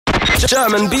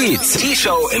German Beats, die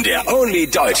Show, in der only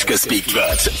Deutsch gespeakt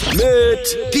wird.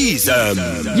 Mit Gizem.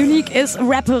 Eunique ist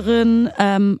Rapperin,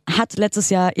 hat letztes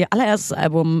Jahr ihr allererstes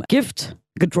Album Gift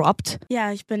gedroppt.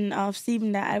 Ja, ich bin auf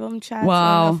 7 der Albumcharts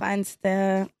Wow. und auf 1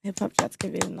 der Hip-Hop-Charts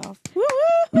gewesen.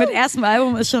 Mit erstem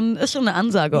Album ist schon eine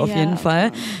Ansage auf jeden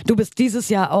Fall. Du bist dieses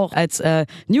Jahr auch als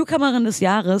Newcomerin des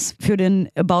Jahres für den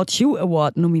About You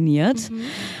Award nominiert.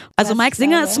 Also Mike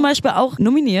Singer ist zum Beispiel auch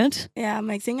nominiert. Ja,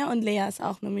 Mike Singer und Lea ist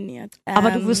auch nominiert.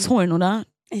 Aber du wirst holen, oder?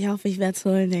 Ich hoffe, ich werde es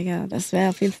holen, Digga. Das wäre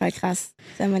auf jeden Fall krass.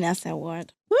 Das wäre mein erster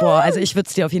Award. Boah, also ich würde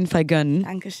es dir auf jeden Fall gönnen.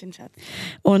 Dankeschön, Schatz.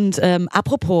 Und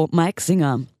apropos Mike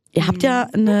Singer, ihr habt ja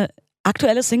eine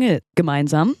aktuelle Single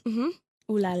gemeinsam.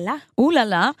 Ulala.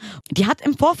 Ulala. Die hat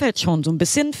im Vorfeld schon so ein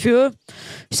bisschen für,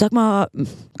 ich sag mal,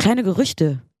 kleine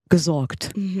Gerüchte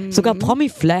gesorgt. Sogar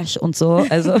Promi-Flash und so.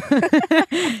 Also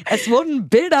es wurden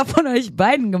Bilder von euch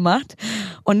beiden gemacht.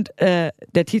 Und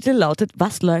der Titel lautet: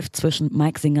 Was läuft zwischen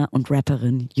Mike Singer und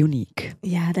Rapperin Eunique?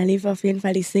 Ja, da lief auf jeden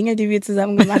Fall die Single, die wir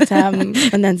zusammen gemacht haben.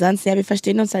 Und ansonsten, ja, wir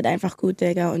verstehen uns halt einfach gut,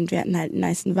 Digga. Und wir hatten halt einen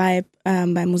nicen Vibe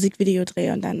beim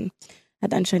Musikvideodreh. Und dann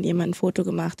hat anscheinend jemand ein Foto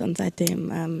gemacht. Und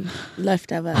seitdem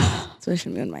läuft da was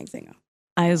zwischen mir und Mike Singer.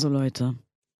 Also Leute,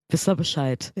 wisst ihr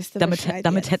Bescheid?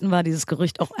 Damit hätten wir dieses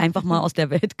Gerücht auch einfach mal aus der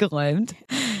Welt geräumt.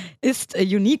 Ist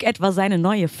Eunique etwa seine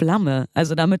neue Flamme?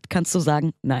 Also damit kannst du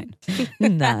sagen, nein.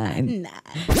 Nein.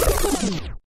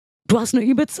 Du hast eine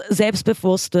übelst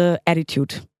selbstbewusste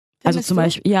Attitude. Also zum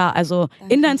Beispiel, ja, also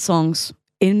in deinen Songs,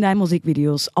 in deinen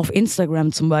Musikvideos, auf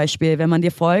Instagram zum Beispiel, wenn man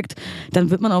dir folgt, dann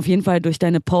wird man auf jeden Fall durch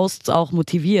deine Posts auch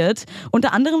motiviert.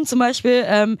 Unter anderem zum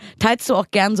Beispiel teilst du auch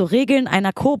gern so Regeln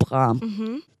einer Cobra.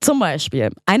 Zum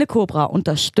Beispiel, eine Cobra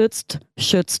unterstützt,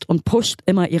 schützt und pusht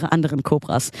immer ihre anderen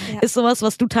Cobras. Ja. Ist sowas,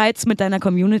 was du teilst mit deiner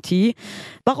Community.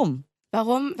 Warum?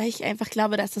 Warum? Weil ich einfach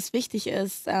glaube, dass es wichtig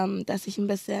ist, dass ich ein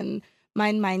bisschen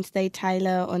mein Mindstate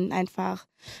teile und einfach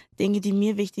Dinge, die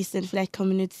mir wichtig sind, vielleicht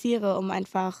kommuniziere, um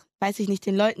einfach, weiß ich nicht,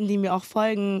 den Leuten, die mir auch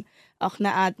folgen, auch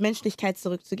eine Art Menschlichkeit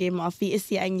zurückzugeben, auf wie ist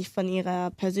sie eigentlich von ihrer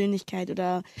Persönlichkeit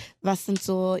oder was sind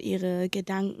so ihre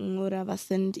Gedanken oder was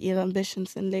sind ihre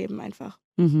Ambitions im Leben einfach.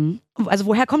 Also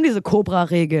woher kommen diese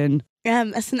Cobra-Regeln?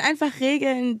 Es sind einfach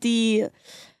Regeln, die,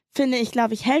 finde ich,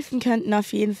 glaube ich, helfen könnten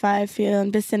auf jeden Fall für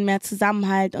ein bisschen mehr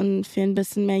Zusammenhalt und für ein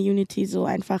bisschen mehr Unity, so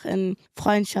einfach in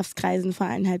Freundschaftskreisen, vor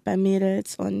allem halt bei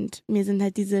Mädels. Und mir sind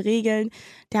halt diese Regeln,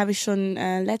 die habe ich schon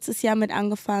letztes Jahr mit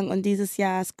angefangen und dieses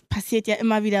Jahr, es passiert ja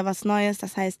immer wieder was Neues.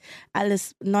 Das heißt,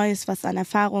 alles Neues, was an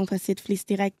Erfahrung passiert, fließt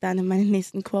direkt dann in meine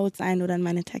nächsten Quotes ein oder in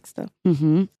meine Texte.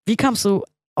 Wie kamst du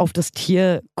auf das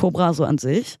Tier Cobra so an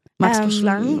sich? Magst du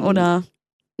Schlangen oder?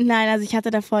 Nein, also ich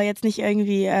hatte davor jetzt nicht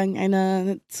irgendwie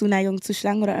irgendeine Zuneigung zu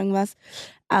Schlangen oder irgendwas,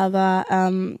 aber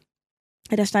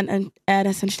das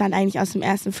entstand eigentlich aus dem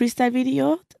ersten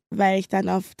Freestyle-Video, weil ich dann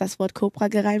auf das Wort Cobra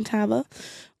gereimt habe.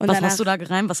 Und was hast du da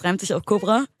gereimt? Was reimt sich auf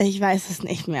Cobra? Ich weiß es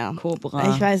nicht mehr. Cobra.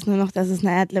 Ich weiß nur noch, dass es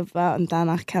eine Adlib war und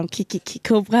danach kam Kiki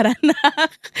Cobra danach.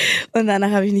 Und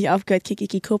danach habe ich nicht aufgehört,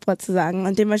 Kiki Cobra zu sagen.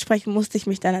 Und dementsprechend musste ich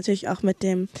mich dann natürlich auch mit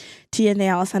dem Tier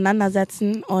näher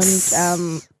auseinandersetzen. Und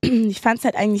ich fand es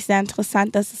halt eigentlich sehr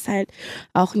interessant, dass es halt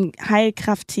auch ein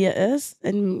Heilkrafttier ist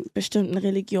in bestimmten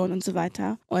Religionen und so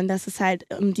weiter. Und dass es halt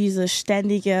um diese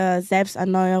ständige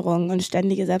Selbsterneuerung und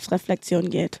ständige Selbstreflexion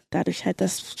geht. Dadurch halt,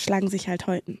 dass Schlangen sich halt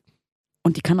häuten.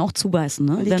 Und die kann auch zubeißen,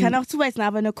 ne? Und die kann auch zubeißen,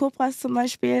 aber eine Kobra ist zum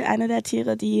Beispiel eine der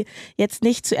Tiere, die jetzt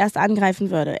nicht zuerst angreifen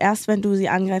würde. Erst wenn du sie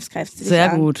angreifst, greifst sie dich an.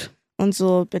 Sehr gut. Und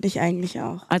so bin ich eigentlich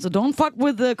auch. Also don't fuck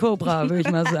with the Cobra, würde ich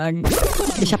mal sagen.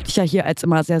 Ich habe dich ja hier als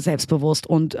immer sehr selbstbewusst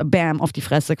und bam, auf die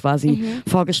Fresse quasi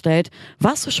vorgestellt.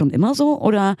 Warst du schon immer so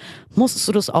oder musstest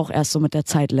du das auch erst so mit der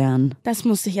Zeit lernen? Das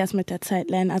musste ich erst mit der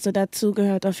Zeit lernen. Also dazu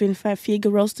gehört auf jeden Fall viel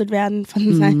geroastet werden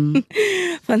von seinem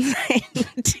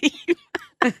Team.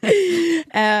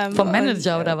 Vom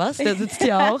Manager oder was? Der sitzt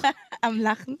hier auch. Am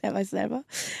Lachen, er weiß selber.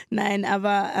 Nein,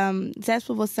 aber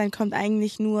Selbstbewusstsein kommt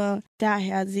eigentlich nur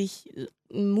daher, sich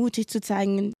mutig zu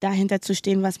zeigen, dahinter zu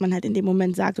stehen, was man halt in dem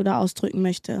Moment sagt oder ausdrücken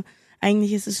möchte.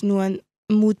 Eigentlich ist es nur ein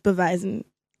Mut beweisen,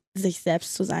 sich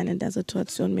selbst zu sein in der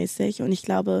Situation mäßig. Und ich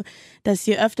glaube, dass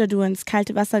je öfter du ins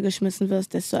kalte Wasser geschmissen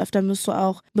wirst, desto öfter musst du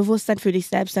auch Bewusstsein für dich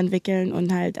selbst entwickeln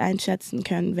und halt einschätzen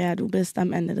können, wer du bist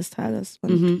am Ende des Tages.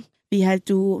 Und wie halt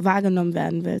du wahrgenommen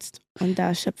werden willst. Und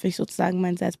da schöpfe ich sozusagen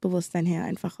mein Selbstbewusstsein her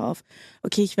einfach auf.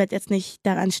 Okay, ich werde jetzt nicht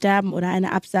daran sterben oder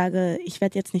eine Absage, ich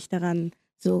werde jetzt nicht daran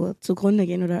so zugrunde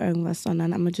gehen oder irgendwas,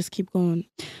 sondern I'm gonna just keep going.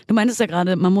 Du meintest ja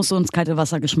gerade, man muss so ins kalte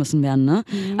Wasser geschmissen werden, ne?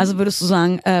 Also würdest du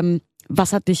sagen,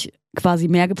 was hat dich quasi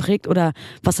mehr geprägt oder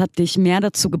was hat dich mehr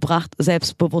dazu gebracht,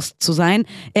 selbstbewusst zu sein?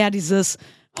 Eher dieses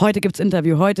heute gibt's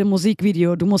Interview, heute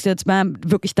Musikvideo, du musst jetzt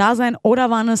wirklich da sein? Oder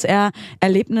waren es eher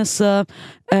Erlebnisse,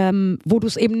 wo du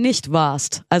es eben nicht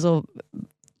warst? Also,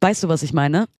 weißt du, was ich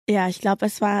meine? Ja, ich glaube,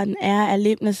 es waren eher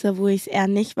Erlebnisse, wo ich es eher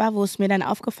nicht war, wo es mir dann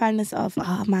aufgefallen ist oh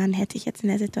Mann, hätte ich jetzt in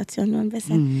der Situation nur ein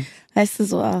bisschen, weißt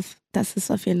du, das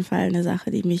ist auf jeden Fall eine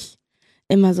Sache, die mich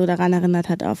immer so daran erinnert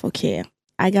hat okay,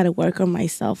 I gotta work on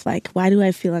myself, like, why do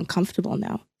I feel uncomfortable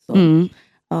now? So,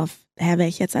 wäre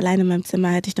ich jetzt alleine in meinem Zimmer,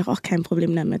 hätte ich doch auch kein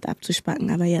Problem damit abzuspacken,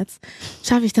 aber jetzt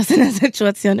schaffe ich das in der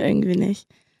Situation irgendwie nicht.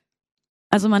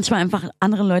 Also manchmal einfach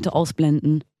andere Leute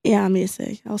ausblenden. Ja,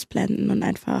 mäßig. Ausblenden und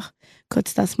einfach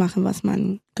kurz das machen, was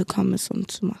man gekommen ist, um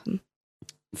zu machen.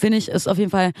 Finde ich, ist auf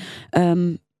jeden Fall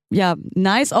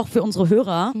nice auch für unsere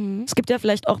Hörer. Es gibt ja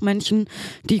vielleicht auch Menschen,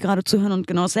 die gerade zuhören und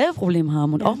genau dasselbe Problem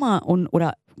haben und auch mal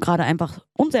oder gerade einfach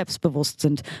unselbstbewusst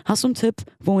sind. Hast du einen Tipp,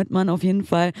 womit man auf jeden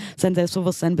Fall sein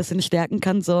Selbstbewusstsein ein bisschen stärken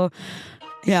kann? So,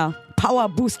 ja,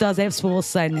 Power-Booster,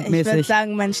 Selbstbewusstsein mäßig. Ich würde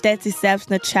sagen, man stellt sich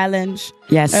selbst eine Challenge,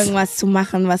 irgendwas zu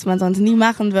machen, was man sonst nie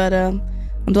machen würde.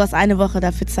 Und du hast eine Woche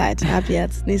dafür Zeit. Ab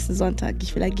jetzt, nächsten Sonntag.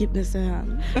 Ich will Ergebnisse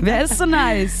hören. Wer ist so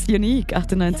nice? Eunique,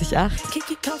 98,8.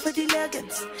 Kiki, kaufe die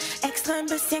Leggings, extra ein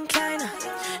bisschen kleiner.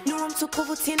 Nur um zu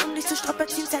provozieren, um dich zu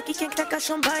strapazieren, zeig ich ein Knacker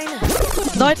schon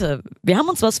Beine. Leute, wir haben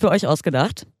uns was für euch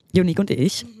ausgedacht. Eunique und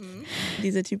ich.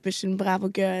 Diese typischen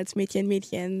Bravo-Girls, Mädchen, Yay.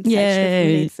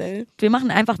 Zeitschriftenrätsel. Wir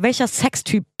machen einfach, welcher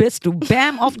Sextyp bist du?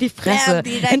 Bam, auf die Fresse.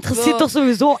 Interessiert doch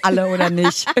sowieso alle, oder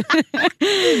nicht?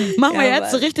 Machen wir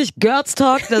jetzt so richtig Girls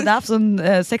Talk, da darf so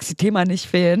ein sexy Thema nicht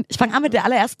fehlen. Ich fange an mit der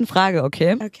allerersten Frage,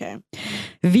 okay? Okay.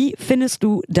 Wie findest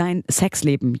du dein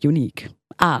Sexleben, Eunique?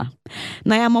 A.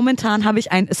 Naja, momentan habe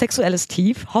ich ein sexuelles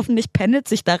Tief. Hoffentlich pendelt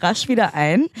sich da rasch wieder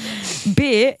ein.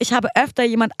 B. Ich habe öfter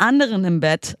jemand anderen im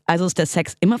Bett. Also ist der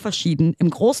Sex immer verschieden.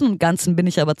 Im Großen und Ganzen bin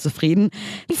ich aber zufrieden.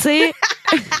 C.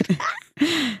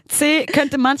 C.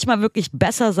 Könnte manchmal wirklich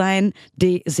besser sein.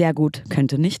 D. Sehr gut.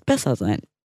 Könnte nicht besser sein.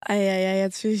 Ja,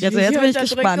 jetzt bin ich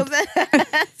gespannt.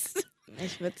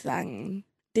 Ich würde sagen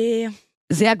D.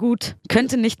 Sehr gut.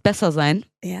 Könnte nicht besser sein.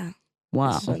 Ja.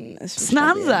 Wow. Ist das ist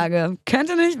eine Ansage.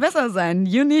 Könnte nicht besser sein.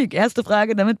 Eunique, erste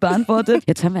Frage damit beantwortet.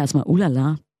 Jetzt hören wir erstmal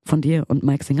Ulala von dir und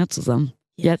Mike Singer zusammen.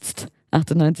 Jetzt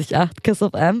 98,8 Kiss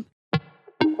of M.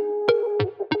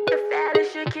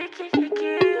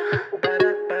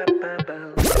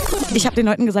 Ich habe den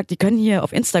Leuten gesagt, die können hier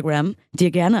auf Instagram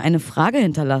dir gerne eine Frage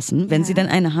hinterlassen, wenn sie denn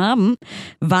eine haben.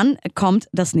 Wann kommt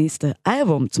das nächste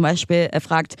Album? Zum Beispiel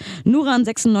fragt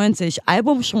Nuran96,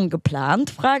 Album schon geplant?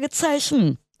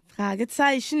 Fragezeichen.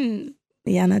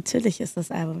 Ja, natürlich ist das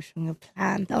Album schon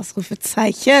geplant.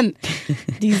 Ausrufezeichen.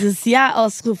 Dieses Jahr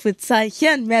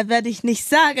Ausrufezeichen. Mehr werde ich nicht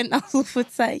sagen.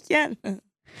 Ausrufezeichen.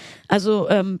 Also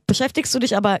beschäftigst du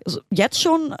dich aber jetzt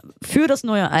schon für das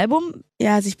neue Album?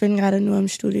 Ja, also ich bin gerade nur im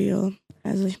Studio.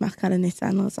 Also ich mache gerade nichts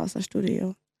anderes außer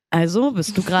Studio. Also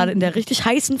bist du gerade in der richtig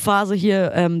heißen Phase hier,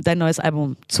 dein neues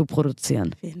Album zu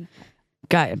produzieren? Auf jeden Fall.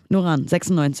 Geil. Nuran,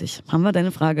 96. Haben wir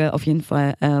deine Frage auf jeden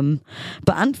Fall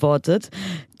beantwortet.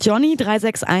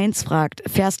 Johnny361 fragt,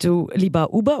 fährst du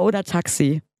lieber Uber oder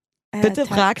Taxi? Bitte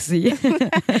frag sie.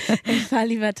 Ich fahr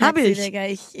lieber Taxi, Digga.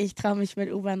 Ich traue mich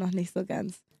mit Uber noch nicht so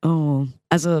ganz. Oh,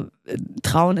 also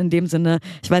trauen in dem Sinne,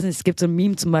 ich weiß nicht, es gibt so ein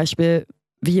Meme zum Beispiel,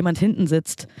 wie jemand hinten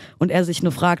sitzt und er sich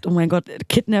nur fragt, oh mein Gott,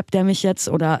 kidnappt der mich jetzt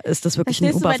oder ist das wirklich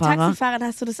ein Uber-Fahrer? Bei Taxifahrern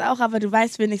hast du das auch, aber du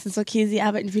weißt wenigstens, okay, sie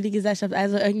arbeiten für die Gesellschaft,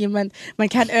 also irgendjemand, man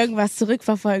kann irgendwas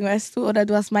zurückverfolgen, weißt du, oder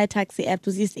du hast MyTaxi-App, du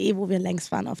siehst wo wir längs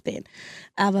fahren auf den.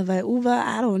 Aber bei Uber,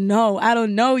 I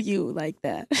don't know you like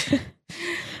that.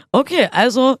 Okay,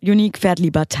 also Eunique fährt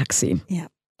lieber Taxi. Ja.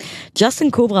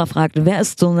 Justin Cobra fragt, wer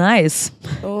ist so nice?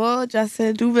 Oh,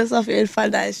 Justin, du bist auf jeden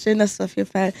Fall nice. Schön, dass du auf jeden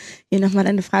Fall hier nochmal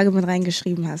deine Frage mit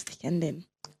reingeschrieben hast. Ich kenne den.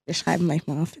 Wir schreiben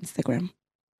manchmal auf Instagram.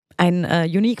 Ein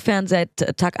Eunique-Fan seit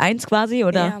Tag 1 quasi,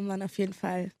 oder? Ja, Mann, auf jeden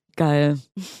Fall. Geil.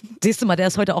 Siehst du mal, der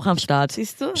ist heute auch am Start.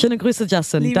 Siehst du? Schöne Grüße,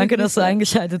 Justin. Liebe Danke, Grüße. dass du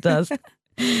eingeschaltet hast.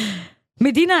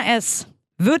 Medina S.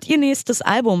 Wird ihr nächstes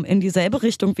Album in dieselbe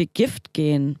Richtung wie Gift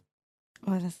gehen?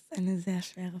 Oh, das ist eine sehr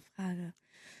schwere Frage.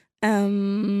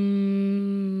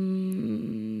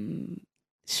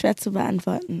 Schwer zu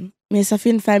beantworten. Mir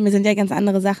sind ja ganz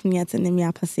andere Sachen jetzt in dem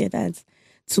Jahr passiert als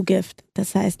zu Gift.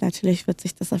 Das heißt, natürlich wird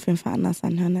sich das auf jeden Fall anders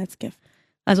anhören als Gift.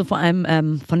 Also vor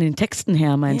allem von den Texten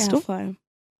her, meinst du? Ja, voll.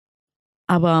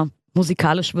 Aber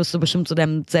musikalisch wirst du bestimmt so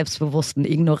deinem selbstbewussten,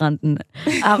 ignoranten,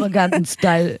 arroganten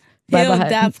Style beibehalten.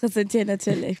 Hier und da präsentieren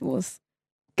natürlich, wo es.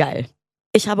 Geil.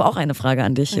 Ich habe auch eine Frage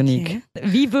an dich, Eunique.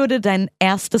 Wie würde dein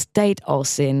erstes Date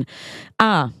aussehen?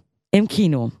 A. Im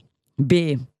Kino.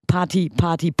 B. Party,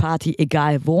 Party, Party,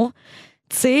 egal wo.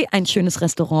 C. Ein schönes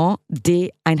Restaurant.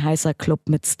 D. Ein heißer Club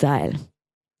mit Style.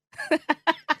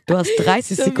 Du hast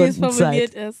 30 so Sekunden wie es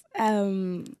formuliert Zeit. ist.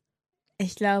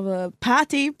 Ich glaube,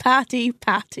 Party, Party,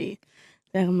 Party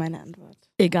wäre meine Antwort.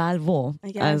 Egal wo.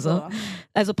 Egal wo.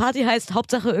 Also Party heißt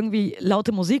Hauptsache irgendwie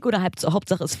laute Musik oder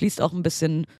Hauptsache es fließt auch ein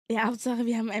bisschen... Ja, Hauptsache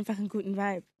wir haben einfach einen guten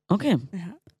Vibe. Okay.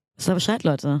 Ja. Wisst ihr Bescheid,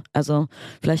 Leute. Also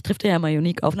vielleicht trifft ihr ja mal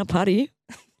Eunique auf einer Party.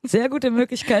 Sehr gute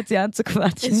Möglichkeit, sie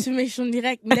anzuquatschen. Ist für mich schon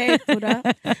direkt ein Date, oder?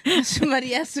 Hast schon mal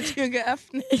die erste Tür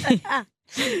geöffnet?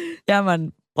 Ja,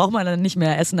 Mann. Braucht man dann nicht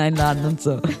mehr Essen einladen und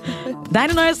so.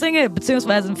 Deine neue Single,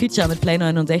 beziehungsweise ein Feature mit Play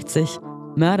 69.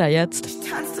 Mörder jetzt.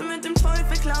 Tanzte mit dem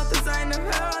Teufel, klaute seine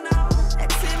Hörner.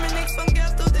 Erzähl mir nichts von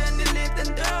Gast, denn ihr lebt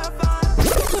in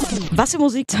Dörfern. Was für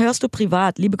Musik hörst du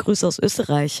privat? Liebe Grüße aus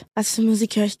Österreich. Was für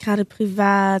Musik höre ich gerade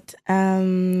privat?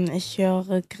 Ich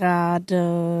höre gerade...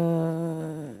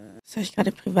 Was höre ich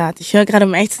gerade privat? Ich höre gerade,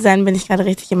 um echt zu sein, bin ich gerade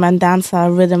richtig in meinem Dancer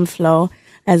Rhythm Flow.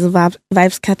 Also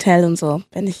Vibes Kartell und so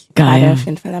bin ich gerade auf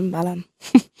jeden Fall am Ballern.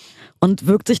 Und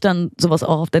wirkt sich dann sowas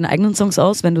auch auf deine eigenen Songs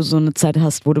aus, wenn du so eine Zeit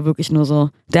hast, wo du wirklich nur so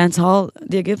Dancehall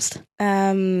dir gibst?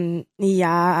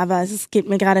 Ja, aber geht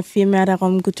mir gerade viel mehr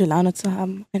darum, gute Laune zu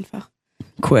haben, einfach.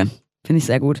 Cool, finde ich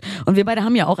sehr gut. Und wir beide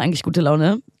haben ja auch eigentlich gute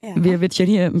Laune. Ja. Wir witchen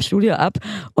hier im Studio ab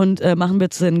und machen ein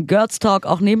bisschen Girls Talk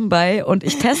auch nebenbei. Und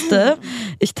ich teste,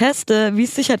 wie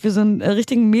es sich halt für so einen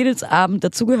richtigen Mädelsabend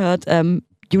dazugehört,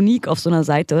 Eunique auf so einer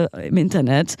Seite im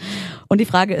Internet. Und die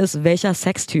Frage ist, welcher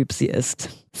Sextyp sie ist.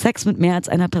 Sex mit mehr als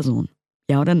einer Person.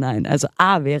 Ja oder nein? Also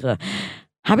A wäre,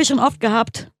 habe ich schon oft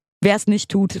gehabt, wer es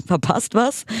nicht tut, verpasst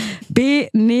was. B,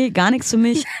 nee, gar nichts für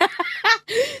mich.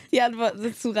 Die Antworten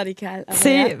sind zu radikal. Aber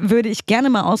C, ja. würde ich gerne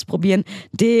mal ausprobieren.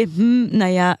 D,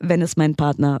 naja, wenn es mein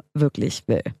Partner wirklich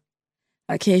will.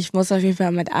 Okay, ich muss auf jeden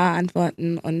Fall mit A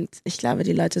antworten und ich glaube,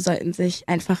 die Leute sollten sich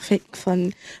einfach Fick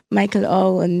von Michael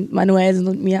O. und Manuelsen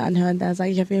und mir anhören. Da sage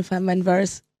ich auf jeden Fall mein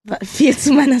Verse viel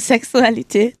zu meiner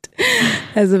Sexualität.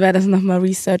 Also wer das nochmal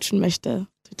researchen möchte,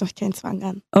 tut doch keinen Zwang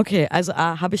an. Okay, also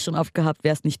A, habe ich schon oft gehabt,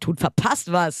 wer es nicht tut,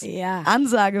 verpasst was. Ja.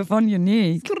 Ansage von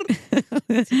Eunique.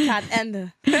 Zitat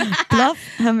Ende. Bluff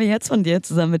haben wir jetzt von dir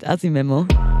zusammen mit Asimemo.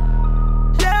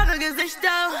 Leere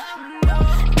Gesichter,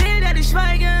 Bilder, die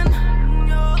schweigen.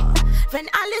 Wenn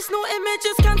alles nur Image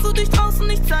ist, kannst du dich draußen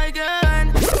nicht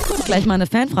zeigen. Gleich mal eine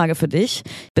Fanfrage für dich.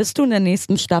 Bist du in der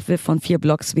nächsten Staffel von 4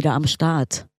 Blocks wieder am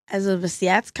Start? Also bis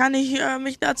jetzt kann ich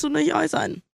mich dazu nicht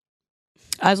äußern.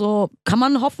 Also kann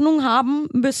man Hoffnung haben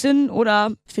ein bisschen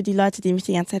oder? Für die Leute, die mich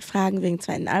die ganze Zeit fragen wegen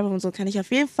zweiten Album und so, kann ich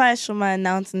auf jeden Fall schon mal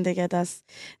announcen, Digga, dass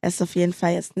es auf jeden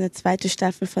Fall jetzt eine zweite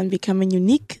Staffel von Becoming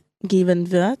Unique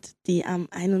geben wird, die am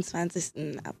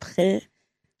 21. April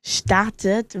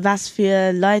startet, was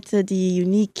für Leute, die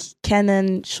Eunique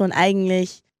kennen, schon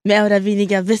eigentlich mehr oder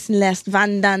weniger wissen lässt,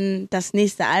 wann dann das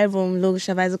nächste Album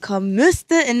logischerweise kommen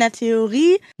müsste, in der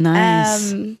Theorie.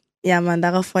 Nice. Ja, Mann,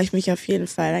 darauf freue ich mich auf jeden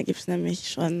Fall. Da gibt es nämlich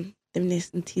schon den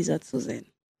nächsten Teaser zu sehen.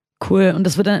 Cool. Und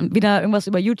das wird dann wieder irgendwas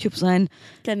über YouTube sein,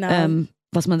 Genau.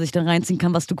 was man sich dann reinziehen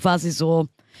kann, was du quasi so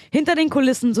hinter den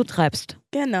Kulissen so treibst.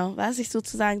 Genau, was ich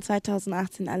sozusagen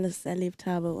 2018 alles erlebt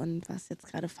habe und was jetzt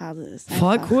gerade Phase ist.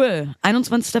 Voll Einfach. Cool.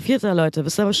 21.04. Leute,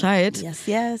 wisst ihr Bescheid? Yes,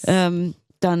 yes.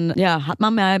 Dann ja, hat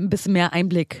man mal ein bisschen mehr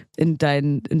Einblick in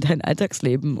dein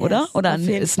Alltagsleben, Yes, oder? Oder auf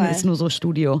jeden ist Fall. nur so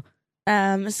Studio?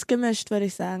 Es ist gemischt, würde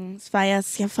ich sagen. Es war ja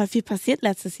voll viel passiert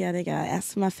letztes Jahr, Digga.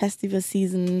 Erstmal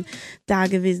Festival-Season, da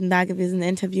gewesen,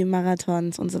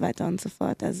 Interview-Marathons und so weiter und so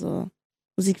fort. Also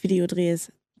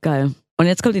Musikvideo-Drehs. Geil. Und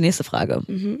jetzt kommt die nächste Frage.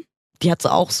 Mhm. Die hat es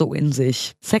auch so in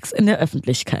sich. Sex in der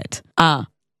Öffentlichkeit. A.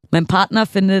 Mein Partner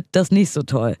findet das nicht so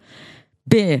toll.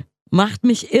 B. Macht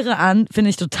mich irre an,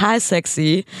 finde ich total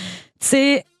sexy.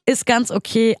 C. Ist ganz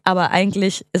okay, aber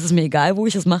eigentlich ist es mir egal, wo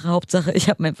ich es mache. Hauptsache, ich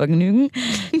habe mein Vergnügen.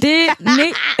 D.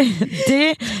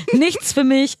 Nichts für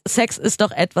mich. Sex ist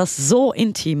doch etwas so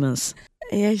Intimes.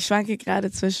 Ja, ich schwanke gerade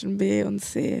zwischen B und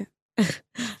C.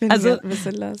 Bin Also ein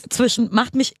bisschen lost. zwischen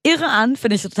macht mich irre an,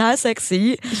 finde ich total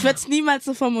sexy. Ich würde es niemals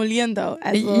so formulieren, though.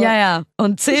 Also, Ja.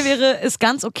 Und C wäre, ist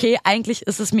ganz okay, eigentlich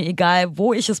ist es mir egal,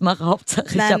 wo ich es mache. Hauptsache,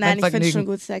 ich habe mein Nein, ich finde es schon Vergnügen.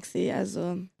 gut sexy.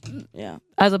 Also, ja.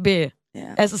 Also B.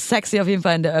 Ja. Es ist sexy auf jeden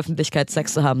Fall in der Öffentlichkeit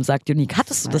Sex zu haben, sagt Eunique.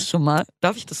 Hattest du das schon mal?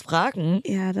 Darf ich das fragen?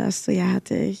 Ja,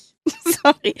 hatte ich.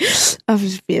 Sorry. Auf dem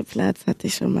Spielplatz hatte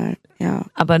ich schon mal, ja.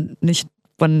 Aber nicht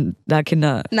von da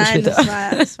Kinder Nein, gespielt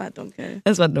haben. es war dunkel.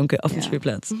 Es war dunkel auf dem Ja.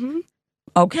 Spielplatz. Mhm.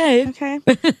 Okay. Okay.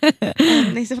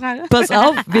 Nächste Frage. Pass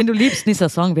auf, wen du liebst, nächster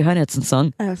Song. Wir hören jetzt einen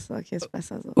Song. Achso, okay, ist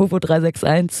besser so. UFO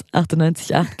 361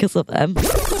 98.8 Kiss of M.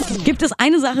 Gibt es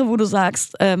eine Sache, wo du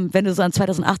sagst, wenn du so an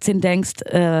 2018 denkst,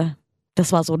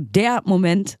 das war so der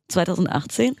Moment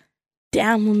 2018?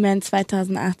 Der Moment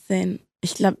 2018.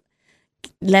 Ich glaube,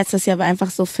 letztes Jahr war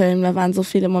einfach so Film, da waren so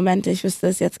viele Momente, ich wüsste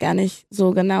es jetzt gar nicht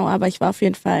so genau, aber ich war auf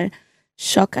jeden Fall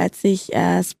Schock, als ich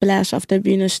Splash auf der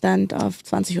Bühne stand auf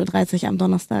 20.30 Uhr am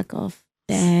Donnerstag auf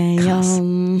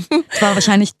Damn. Das war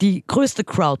wahrscheinlich die größte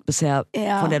Crowd bisher,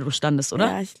 vor der du standest, oder?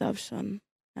 Ja, ich glaube schon.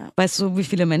 Ja. Weißt du, wie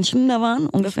viele Menschen da waren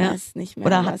ungefähr? Ich weiß nicht mehr.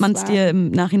 Oder hat man es dir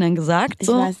im Nachhinein gesagt? Ich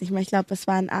weiß nicht mehr. Ich glaube, es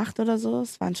waren 8 oder so.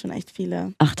 Es waren schon echt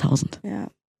viele. 8000. Ja,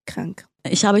 krank.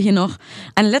 Ich habe hier noch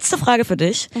eine letzte Frage für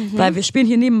dich, weil wir spielen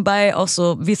hier nebenbei auch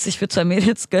so, wie es sich für 2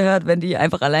 Mädels gehört, wenn die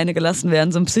einfach alleine gelassen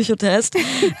werden, so ein Psychotest.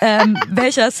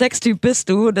 Welcher Sextyp bist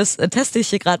du? Das teste ich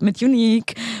hier gerade mit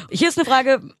Eunique. Hier ist eine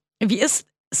Frage, wie ist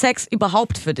Sex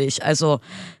überhaupt für dich? Also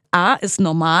A, ist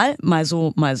normal, mal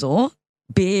so, mal so.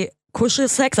 B,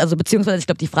 Kuschelsex, also beziehungsweise ich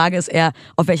glaube, die Frage ist eher,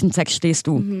 auf welchen Sex stehst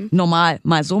du? Normal,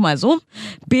 mal so, mal so.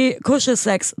 B,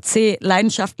 Kuschelsex. C,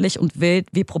 leidenschaftlich und wild.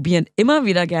 Wir probieren immer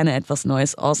wieder gerne etwas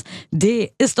Neues aus.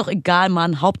 D, ist doch egal,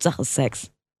 Mann, Hauptsache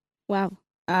Sex. Wow.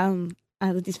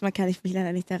 Also diesmal kann ich mich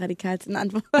leider nicht der radikalsten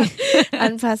Antwort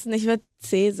anpassen. Ich würde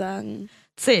C sagen.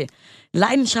 C,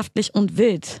 leidenschaftlich und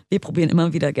wild. Wir probieren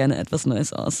immer wieder gerne etwas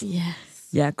Neues aus. Yes.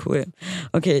 Ja, cool.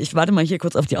 Okay, ich warte mal hier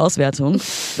kurz auf die Auswertung.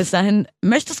 Bis dahin,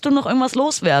 möchtest du noch irgendwas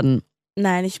loswerden?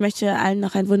 Nein, ich möchte allen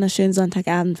noch einen wunderschönen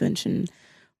Sonntagabend wünschen.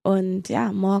 Und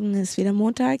ja, morgen ist wieder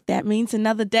Montag. That means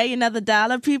another day, another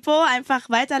dollar, people. Einfach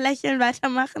weiter lächeln,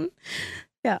 weitermachen.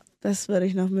 Ja, das würde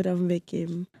ich noch mit auf den Weg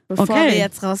geben. Bevor wir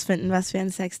jetzt rausfinden, was für ein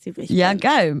Sextyp ich bin. Ja,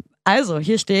 geil. Also,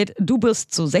 hier steht, du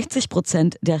bist zu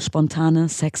 60% der spontane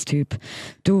Sextyp.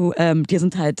 Du, dir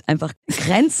sind halt einfach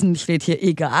Grenzen, steht hier,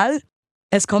 egal.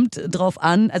 Es kommt drauf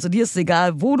an, also dir ist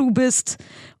egal, wo du bist,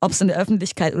 ob es in der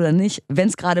Öffentlichkeit oder nicht. Wenn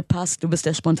es gerade passt, du bist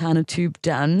der spontane Typ,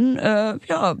 dann,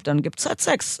 dann gibt's halt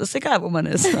Sex. Ist egal, wo man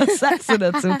ist. Was sagst du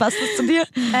dazu? Passt das zu dir?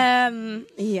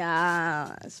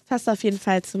 Ja, es passt auf jeden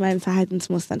Fall zu meinen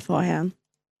Verhaltensmustern vorher.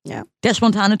 Ja. Der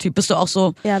spontane Typ, bist du auch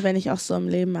so? Ja, bin ich auch so im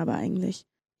Leben, aber eigentlich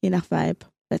je nach Vibe.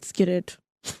 Let's get it.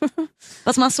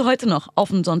 Was machst du heute noch auf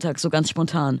den Sonntag, so ganz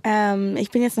spontan?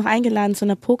 Ich bin jetzt noch eingeladen zu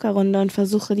einer Pokerrunde und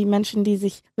versuche die Menschen, die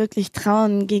sich wirklich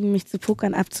trauen, gegen mich zu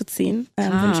pokern, abzuziehen.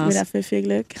 Wünsche mir dafür viel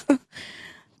Glück.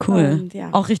 Cool. Und, ja.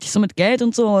 Auch richtig so mit Geld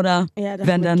und so, oder? Ja, das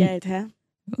mit Geld, hä?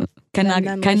 Kein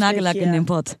Nagellack in dem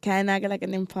Pott. Kein Nagellack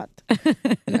in dem Pott.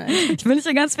 Ich wünsche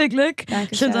dir ganz viel Glück.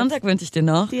 Danke, Schönen Sonntag wünsche ich dir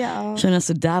noch. Dir auch. Schön, dass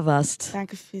du da warst.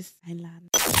 Danke fürs Einladen.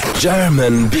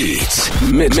 German Beat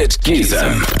mit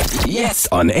Gizem.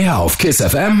 Jetzt on air auf Kiss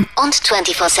FM und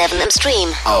 24/7 im Stream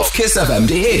auf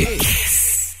kissfm.de.